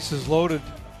 Boy, bases loaded.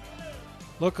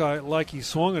 Looked like he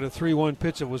swung at a 3-1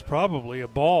 pitch. It was probably a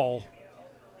ball.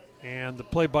 And the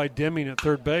play by Deming at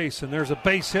third base. And there's a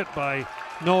base hit by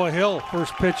Noah Hill.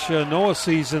 First pitch Noah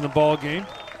sees in the ball game.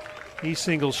 He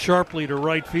singles sharply to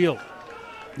right field.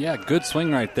 Yeah, good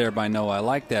swing right there by Noah. I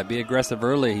like that. Be aggressive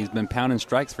early. He's been pounding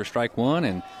strikes for strike one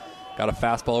and got a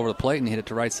fastball over the plate and hit it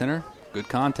to right center. Good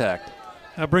contact.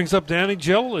 That brings up Danny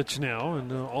Jelilich now,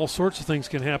 and all sorts of things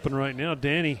can happen right now.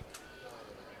 Danny,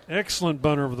 excellent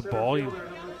bunter of the ball. You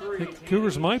think the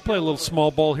Cougars might play a little small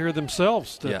ball here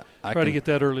themselves to try to get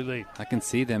that early lead. I can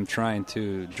see them trying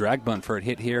to drag bunt for a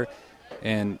hit here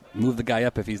and move the guy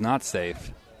up if he's not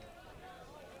safe.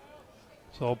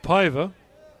 So Paiva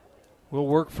will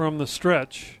work from the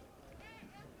stretch.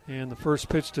 And the first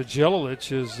pitch to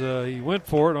Jelilich is he went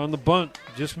for it on the bunt.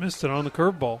 Just missed it on the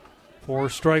curveball for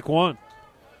strike one.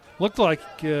 Looked like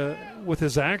with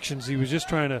his actions he was just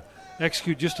trying to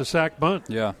execute just a sac bunt.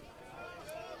 Yeah.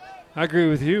 I agree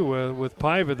with you. With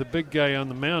Paiva, the big guy on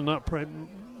the mound, not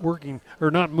working or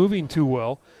not moving too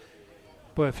well.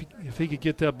 But if he could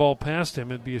get that ball past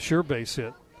him, it'd be a sure base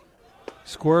hit.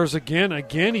 Squares again.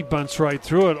 Again, he bunts right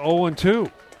through it.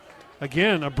 0-2.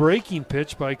 Again, a breaking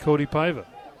pitch by Cody Paiva.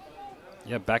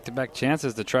 Yeah, back-to-back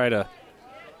chances to try to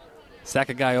sack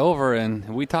a guy over, and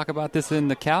we talk about this in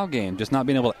the Cal game, just not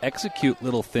being able to execute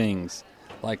little things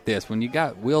like this. When you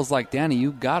got wheels like Danny,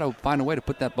 you got to find a way to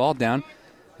put that ball down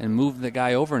and move the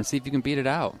guy over and see if you can beat it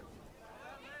out.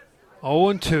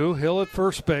 0-2, Hill at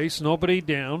first base, nobody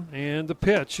down, and the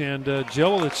pitch, and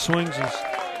Jelilich swings and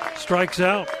strikes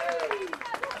out.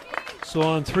 So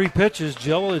on 3 pitches,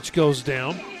 Jelilich goes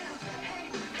down,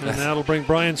 and that'll bring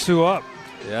Brian Sue up.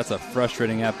 Yeah, that's a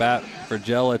frustrating at-bat for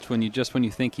Jelilich when you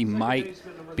think he might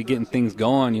be getting things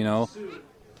going, you know.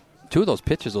 2 of those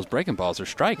pitches, those breaking balls, are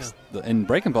strikes. Yeah. And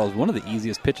breaking ball is one of the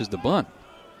easiest pitches to bunt.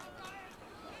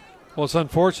 Well, it's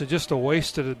unfortunate, just a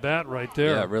wasted at-bat right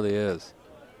there. Yeah, it really is.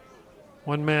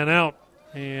 1 man out,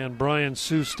 and Brian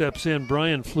Sue steps in.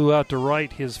 Brian flew out to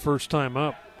right his first time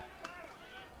up.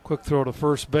 Quick throw to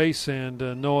first base, and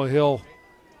Noah Hill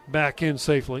back in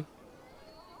safely.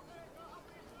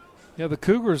 Yeah, the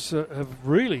Cougars have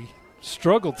really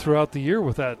struggled throughout the year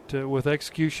with that, with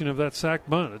execution of that sac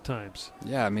bunt at times.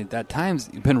 Yeah, I mean, at times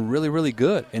it's been really, really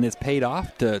good, and it's paid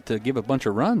off to give a bunch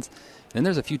of runs. And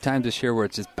there's a few times this year where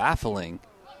it's just baffling.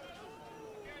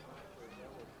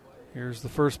 Here's the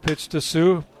first pitch to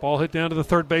Sue. Ball hit down to the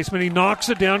third baseman. He knocks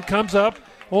it down, comes up,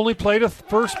 only played to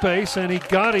first base, and he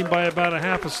got him by about a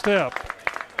half a step.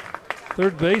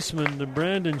 Third baseman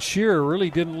Brandon Shearer really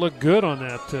didn't look good on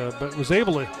that, but was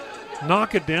able to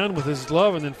knock it down with his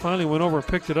glove, and then finally went over and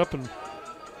picked it up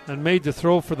and made the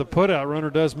throw for the putout. Runner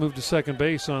does move to second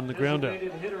base on the ground out.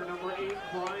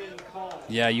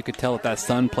 Yeah, you could tell that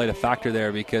sun played a factor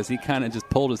there because he kind of just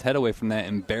pulled his head away from that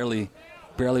and barely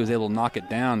was able to knock it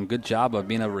down. Good job of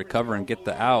being able to recover and get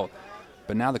the out.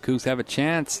 But now the Cougs have a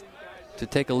chance to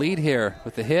take a lead here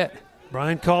with the hit.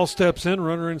 Brian Call steps in,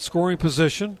 runner in scoring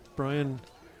position. Brian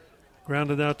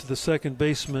grounded out to the second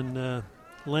baseman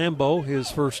Lambeau, his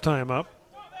first time up.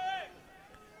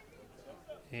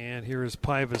 And here is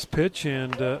Paiva's pitch,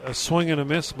 and a swing and a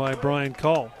miss by Brian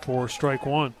Call for strike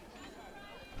one.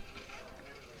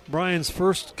 Brian's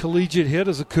first collegiate hit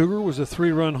as a Cougar was a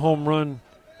 3-run home run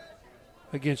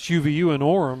against UVU in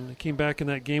Orem. He came back in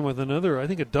that game with another, I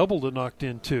think a double that knocked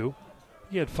in too.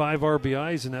 He had 5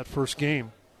 RBIs in that first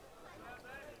game.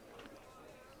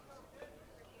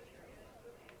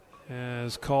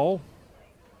 As Call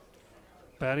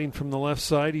batting from the left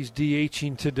side, he's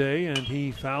DHing today, and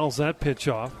he fouls that pitch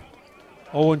off.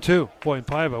 0-2. Boy, and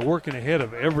Paiva working ahead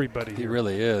of everybody here. He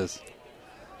really is.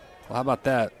 Well, how about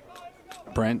that,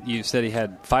 Brent? You said he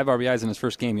had 5 RBIs in his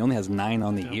first game. He only has 9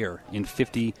 on the year in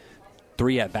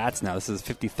 53 at-bats now. This is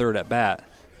his 53rd at-bat.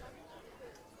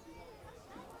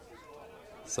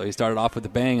 So he started off with a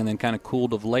bang and then kind of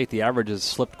cooled of late. The average has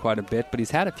slipped quite a bit, but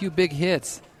he's had a few big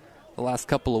hits the last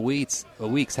couple of weeks.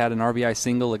 Had an RBI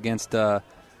single against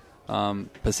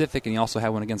Pacific, and he also had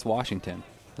one against Washington.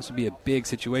 This would be a big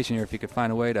situation here if he could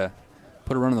find a way to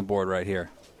put a run on the board right here.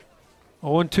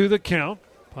 0-2 the count.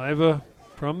 Paiva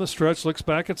from the stretch, looks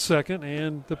back at second,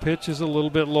 and the pitch is a little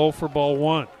bit low for ball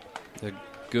one. A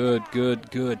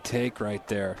good take right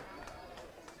there.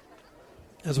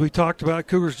 As we talked about,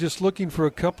 Cougars just looking for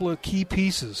a couple of key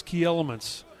pieces, key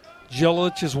elements.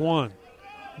 Jelic is one.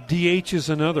 DH is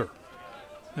another.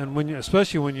 And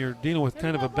especially when you're dealing with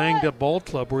kind of a banged-up ball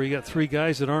club where you got three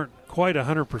guys that aren't quite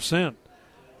 100%,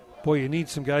 boy, you need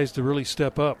some guys to really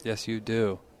step up. Yes, you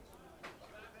do.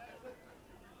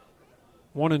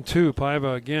 1-2.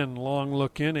 Paiva again, long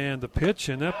look in, and the pitch,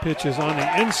 and that pitch is on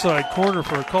the inside corner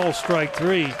for a call, strike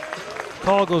three.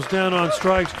 Call goes down on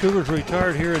strikes. Cougars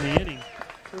retired here in the inning.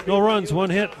 No runs, one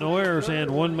hit, no errors,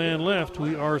 and one man left.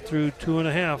 We are through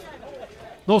 2.5.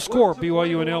 No score,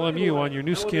 BYU and LMU on your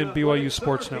new skin, BYU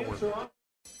Sports Network.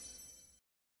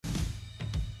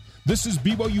 This is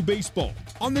BYU Baseball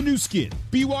on the new skin,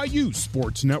 BYU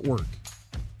Sports Network.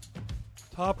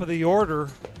 Top of the order,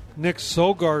 Nick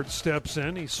Sogard steps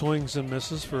in. He swings and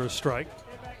misses for a strike.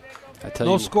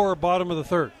 No score, bottom of the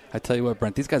third. I tell you what,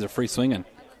 Brent, these guys are free swinging.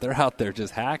 They're out there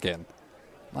just hacking.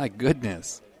 My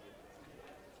goodness.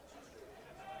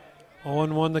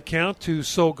 0-1 the count to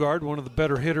Sogard, one of the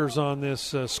better hitters on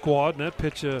this squad. And that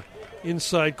pitch,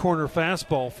 inside corner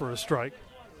fastball for a strike.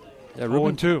 Yeah,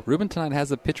 0-2. Ruben tonight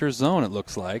has a pitcher's zone, it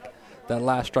looks like. That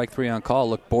last strike three on call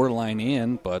looked borderline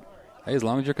in, but hey, as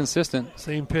long as you're consistent.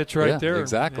 Same pitch right there.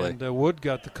 Exactly. And Wood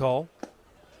got the call.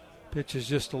 Pitch is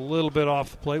just a little bit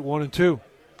off the plate, 1-2.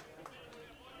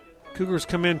 Cougars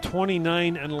come in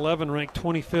 29-11, ranked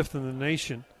 25th in the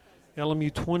nation.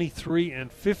 LMU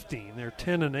 23-15. They're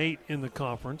 10-8 in the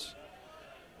conference.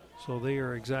 So they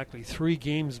are exactly 3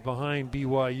 games behind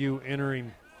BYU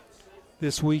entering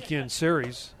this weekend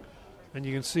series. And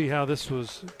you can see how this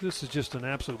is just an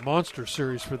absolute monster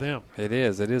series for them. It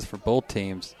is for both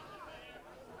teams.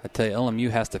 I tell you, LMU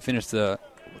has to finish the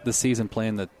season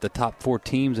playing the top 4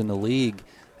 teams in the league.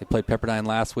 They played Pepperdine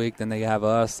last week, then they have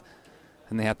us,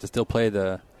 and they have to still play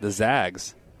the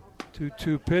Zags.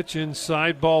 2-2 pitch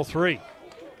inside, ball 3.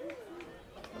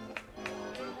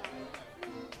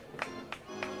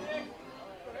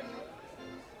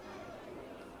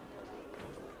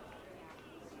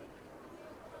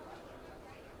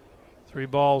 Three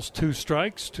balls, 2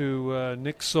 strikes to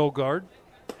Nick Sogard.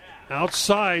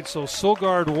 Outside, so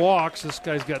Sogard walks. This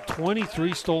guy's got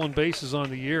 23 stolen bases on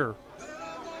the year.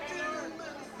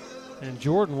 And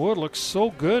Jordan Wood looks so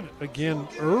good again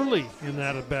early in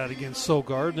that at-bat against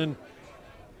Sogard, and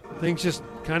things just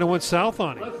kind of went south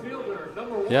on him.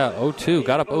 Yeah, 0-2.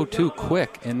 Got up 0-2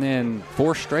 quick, and then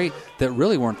 4 straight that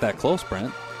really weren't that close,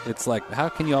 Brent. It's like, how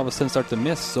can you all of a sudden start to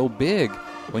miss so big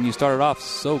when you started off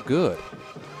so good?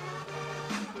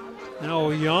 Now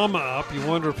Oyama up. You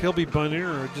wonder if he'll be bunting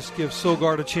or just give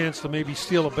Sogard a chance to maybe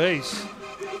steal a base.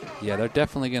 Yeah, they're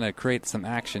definitely going to create some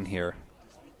action here.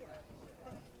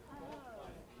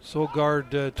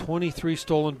 Sogard, 23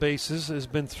 stolen bases, has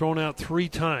been thrown out 3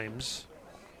 times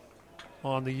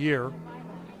on the year.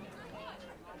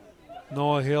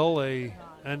 Noah Hill,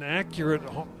 an accurate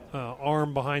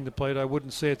arm behind the plate. I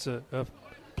wouldn't say it's a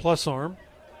plus arm.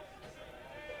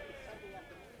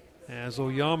 As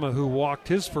Oyama, who walked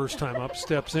his first time up,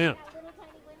 steps in.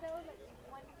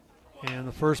 And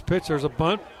the first pitch, there's a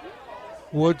bunt.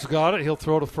 Woods got it. He'll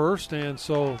throw to first. And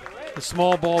so the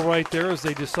small ball right there as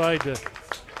they decide to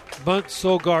bunt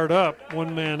Sogard up,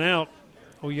 1 man out.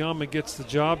 Oyama gets the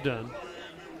job done.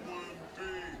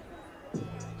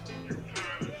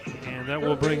 And that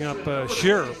will bring up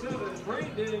Shearer.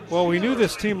 Well, we knew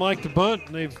this team liked to bunt.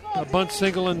 And they've a bunt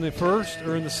single in the first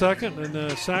or in the second, and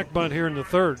a sack bunt here in the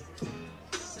third.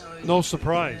 No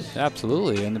surprise.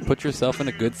 Absolutely, and then put yourself in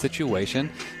a good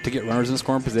situation to get runners in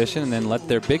scoring position, and then let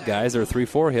their big guys, their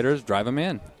 3-4 hitters, drive them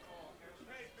in.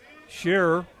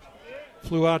 Shearer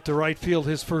flew out to right field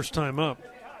his first time up.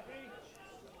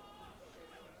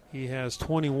 He has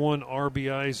 21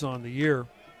 RBIs on the year.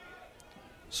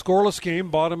 Scoreless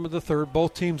game, bottom of the third,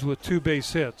 both teams with 2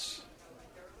 base hits.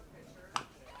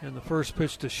 And the first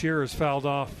pitch to Shearer is fouled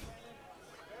off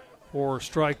for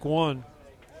strike 1.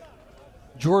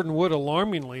 Jordan Wood,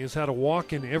 alarmingly, has had a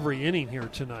walk in every inning here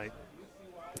tonight.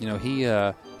 You know, he's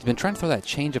been trying to throw that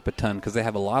changeup a ton because they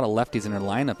have a lot of lefties in their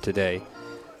lineup today.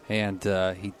 And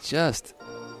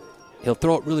he'll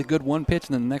throw it really good one pitch,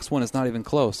 and then the next one is not even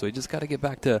close. So he just got to get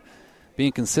back to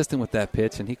being consistent with that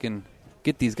pitch, and he can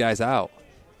get these guys out.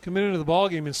 Coming into the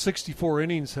ballgame in 64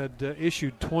 innings, had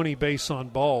issued 20 base on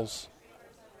balls.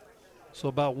 So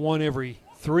about 1 every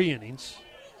 3 innings.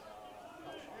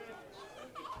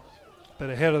 But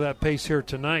ahead of that pace here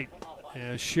tonight,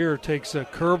 as Shearer takes a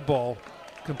curveball,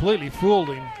 completely fooled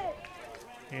him,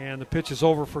 and the pitch is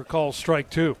over for call, strike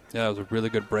 2. Yeah, it was a really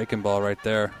good breaking ball right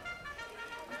there.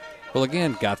 Well,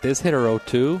 again, got this hitter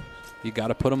 0-2. You got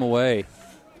to put him away.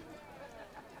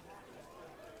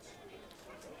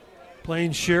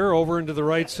 Playing sheer over into the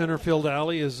right center field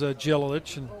alley is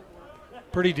Jelilich, and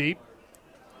pretty deep.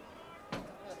 Look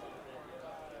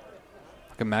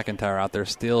at McIntyre out there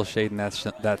still shading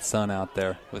that sun out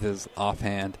there with his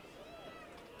offhand.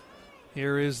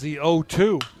 Here is the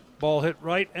 0-2. Ball hit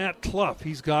right at Clough.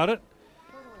 He's got it.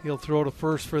 He'll throw to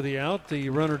first for the out. The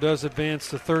runner does advance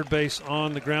to third base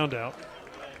on the ground out.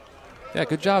 Yeah,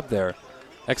 good job there.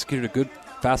 Executed a good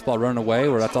fastball running away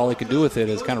where that's all he could do with it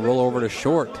is kind of roll over to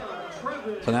short.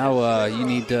 So now you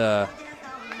need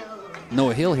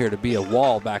Noah Hill here to be a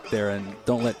wall back there and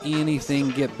don't let anything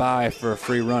get by for a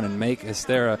free run and make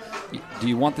Estera. Do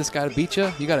you want this guy to beat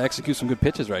you? You got to execute some good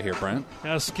pitches right here, Brent.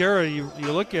 Estera,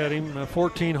 you look at him,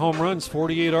 14 home runs,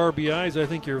 48 RBIs. I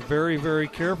think you're very, very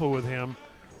careful with him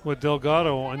with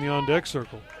Delgado on the on-deck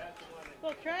circle.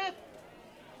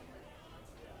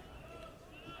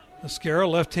 Esquera,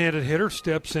 left-handed hitter,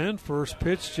 steps in. First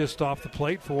pitch just off the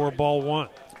plate for ball one.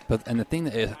 And the thing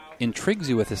that intrigues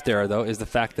you with Estera, though, is the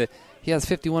fact that he has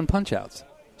 51 punch-outs.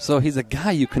 So he's a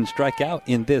guy you can strike out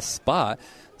in this spot.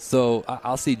 So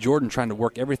I'll see Jordan trying to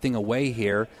work everything away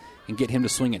here and get him to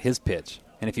swing at his pitch.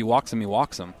 And if he walks him, he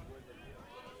walks him.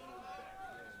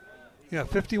 Yeah,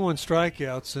 51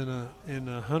 strikeouts in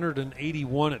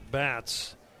 181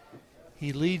 at-bats.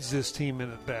 He leads this team in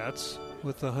at-bats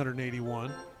with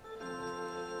 181.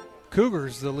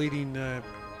 Cougars, the leading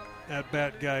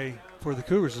at-bat guy for the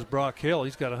Cougars is Brock Hill.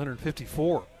 He's got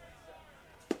 154.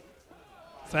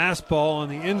 Fastball on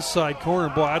the inside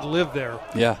corner. Boy, I'd live there.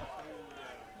 Yeah.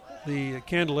 The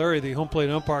Candelaria, the home plate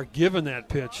umpire, given that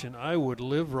pitch, and I would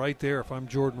live right there if I'm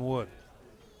Jordan Wood.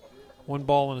 1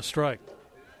 ball and a strike.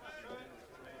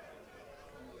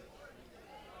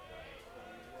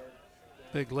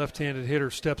 Big left-handed hitter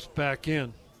steps back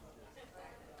in.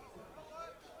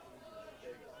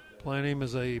 Playing him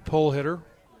as a pole hitter.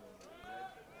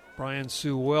 Brian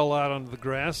Sue well out onto the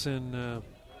grass in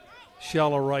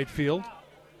shallow right field.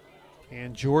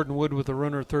 And Jordan Wood with the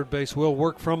runner at third base will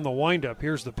work from the windup.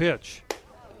 Here's the pitch.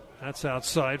 That's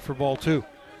outside for ball two.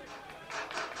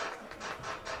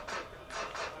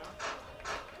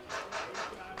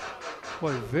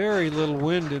 Boy, very little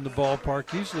wind in the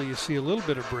ballpark. Usually you see a little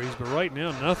bit of breeze, but right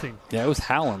now, nothing. Yeah, it was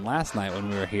howling last night when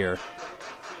we were here.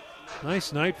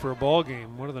 Nice night for a ball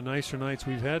game. One of the nicer nights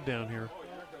we've had down here.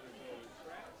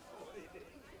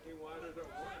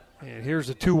 And here's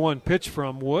a 2-1 pitch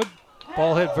from Wood.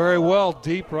 Ball hit very well,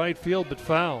 deep right field, but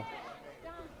foul.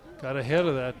 Got ahead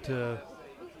of that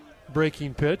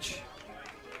breaking pitch.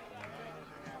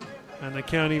 And the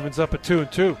count evens up at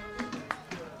 2-2.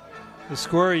 The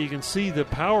square, you can see the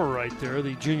power right there,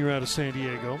 the junior out of San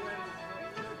Diego.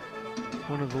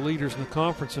 One of the leaders in the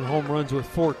conference in home runs with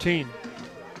 14.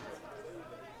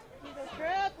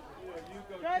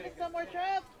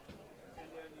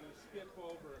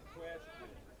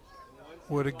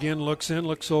 Wood again looks in,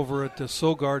 looks over at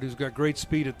Sogard, who's got great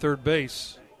speed at third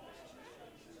base.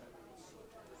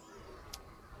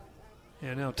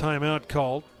 And now timeout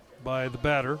called by the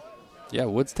batter. Yeah,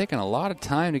 Wood's taking a lot of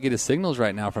time to get his signals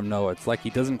right now from Noah. It's like he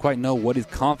doesn't quite know what he's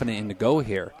confident in to go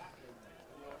here.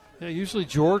 Yeah, usually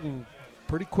Jordan,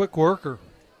 pretty quick worker,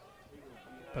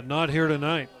 but not here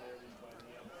tonight.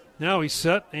 Now he's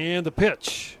set, and the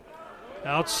pitch.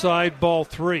 Outside ball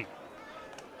 3.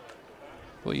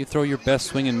 Well, you throw your best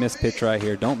swing and miss pitch right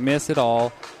here. Don't miss at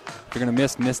all. If you're going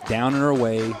to miss down or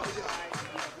away.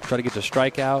 Try to get a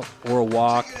strikeout or a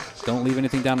walk. Don't leave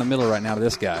anything down the middle right now to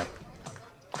this guy.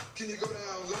 If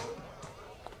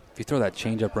you throw that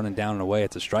changeup running down and away,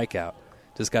 it's a strikeout.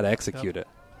 Just got to execute it.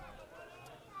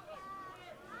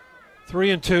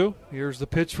 3-2. Here's the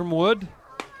pitch from Wood.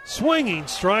 Swinging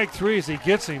strike 3 as he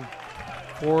gets him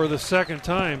for the second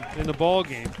time in the ball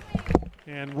game.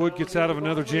 And Wood gets out of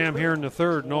another jam here in the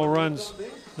third. No runs,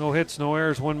 no hits, no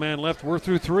errors, 1 man left. We're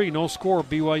through 3. No score,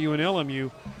 BYU and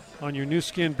LMU on your new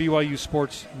skin BYU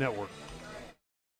Sports Network.